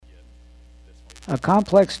A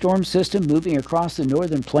complex storm system moving across the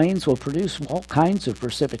northern plains will produce all kinds of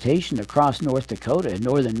precipitation across North Dakota and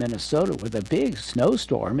northern Minnesota with a big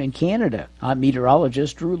snowstorm in Canada. I'm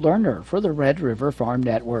meteorologist Drew Lerner for the Red River Farm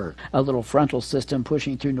Network. A little frontal system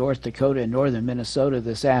pushing through North Dakota and northern Minnesota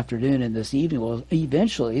this afternoon and this evening will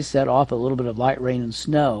eventually set off a little bit of light rain and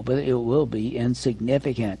snow, but it will be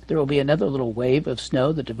insignificant. There will be another little wave of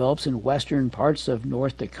snow that develops in western parts of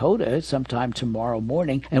North Dakota sometime tomorrow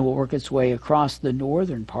morning and will work its way across the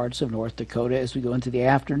northern parts of North Dakota as we go into the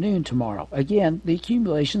afternoon tomorrow. Again, the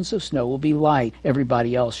accumulations of snow will be light.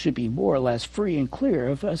 Everybody else should be more or less free and clear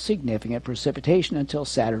of significant precipitation until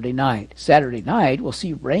Saturday night. Saturday night, we'll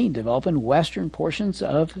see rain develop in western portions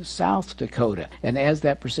of South Dakota. And as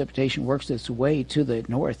that precipitation works its way to the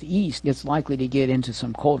northeast, it's likely to get into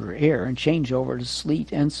some colder air and change over to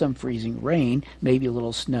sleet and some freezing rain, maybe a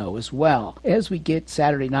little snow as well. As we get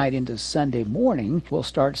Saturday night into Sunday morning, we'll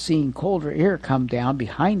start seeing colder air come down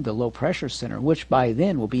behind the low pressure center, which by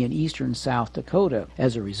then will be in eastern South Dakota.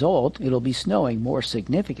 As a result, it'll be snowing more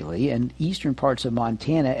significantly in eastern parts of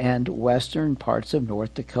Montana and western parts of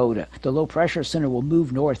North Dakota. The low pressure center will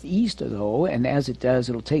move northeast though, and as it does,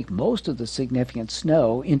 it'll take most of the significant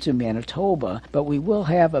snow into Manitoba, but we will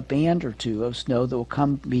have a band or two of snow that will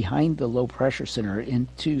come behind the low pressure center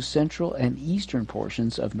into central and eastern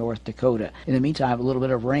portions of North Dakota. In the meantime, a little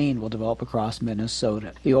bit of rain will develop across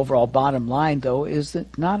Minnesota. The overall bottom line, though, is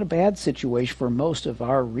that not a bad situation for most of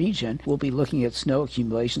our region. We'll be looking at snow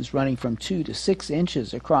accumulations running from 2 to 6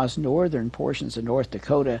 inches across northern portions of North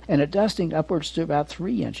Dakota and a dusting upwards to about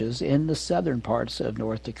 3 inches in the southern parts of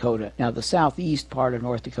North Dakota. Now, the southeast part of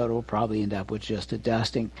North Dakota will probably end up with just a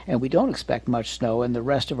dusting, and we don't expect much snow in the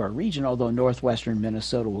rest of our region, although northwestern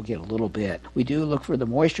Minnesota will get a little bit. We do look for the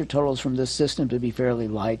moisture totals from this system to be fairly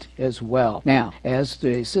light as well. Now, as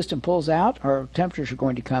the system pulls out, our temperatures are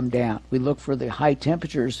going to come down. We look for the high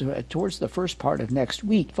temperatures towards the first part of next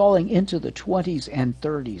week, falling into the 20s and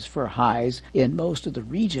 30s for highs in most of the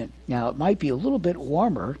region. Now, it might be a little bit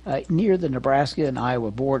warmer near the Nebraska and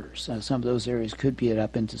Iowa borders. Some of those areas could be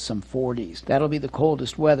up into some 40s. That'll be the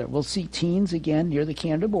coldest weather. We'll see teens again near the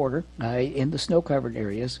Canada border in the snow-covered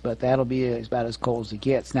areas, but that'll be about as cold as it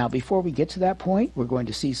gets. Now, before we get to that point, we're going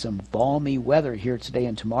to see some balmy weather here today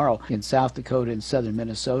and tomorrow in South Dakota and southern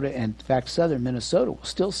Minnesota. And in fact, southern Minnesota will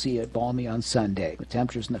still see it balmy on Sunday, with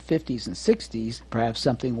temperatures in the 50s and 60s, perhaps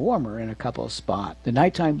something warmer in a couple of spots. The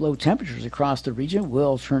nighttime low temperatures across the region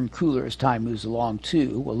will turn cooler as time moves along,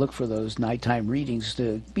 too. We'll look for those nighttime readings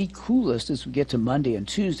to be coolest as we get to Monday and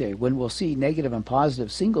Tuesday, when we'll see negative and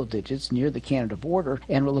positive single digits near the Canada border,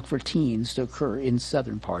 and we'll look for teens to occur in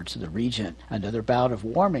southern parts of the region. Another bout of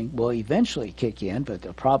warming will eventually kick in, but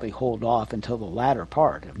they'll probably hold off until the latter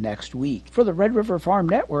part of next week. For the Red River Farm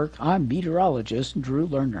Network, I'm meteorologist Drew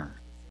Lerner.